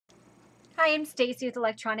Hi, I'm Stacy with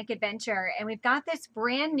Electronic Adventure, and we've got this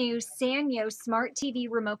brand new Sanyo Smart TV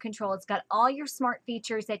remote control. It's got all your smart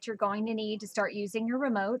features that you're going to need to start using your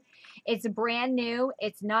remote. It's brand new,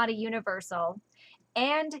 it's not a universal,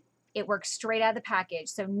 and it works straight out of the package.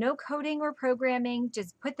 So no coding or programming,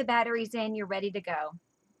 just put the batteries in, you're ready to go.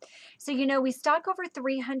 So, we stock over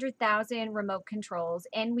 300,000 remote controls,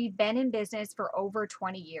 and we've been in business for over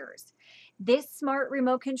 20 years. This smart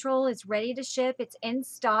remote control is ready to ship. It's in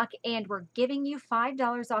stock, and we're giving you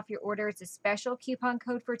 $5 off your order. It's a special coupon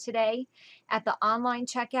code for today. At the online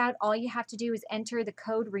checkout, all you have to do is enter the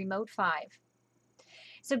code REMOTE5.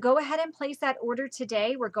 So go ahead and place that order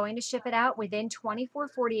today. We're going to ship it out within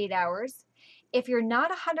 48 hours. If you're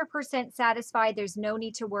not 100% satisfied, there's no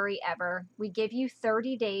need to worry ever. We give you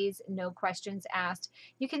 30 days, no questions asked.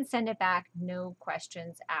 You can send it back, no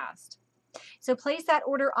questions asked. So place that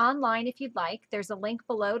order online if you'd like. There's a link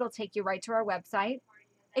below. It'll take you right to our website.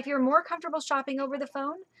 If you're more comfortable shopping over the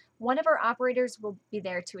phone, one of our operators will be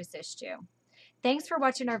there to assist you. Thanks for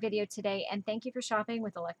watching our video today, and thank you for shopping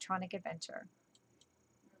with Electronic Adventure.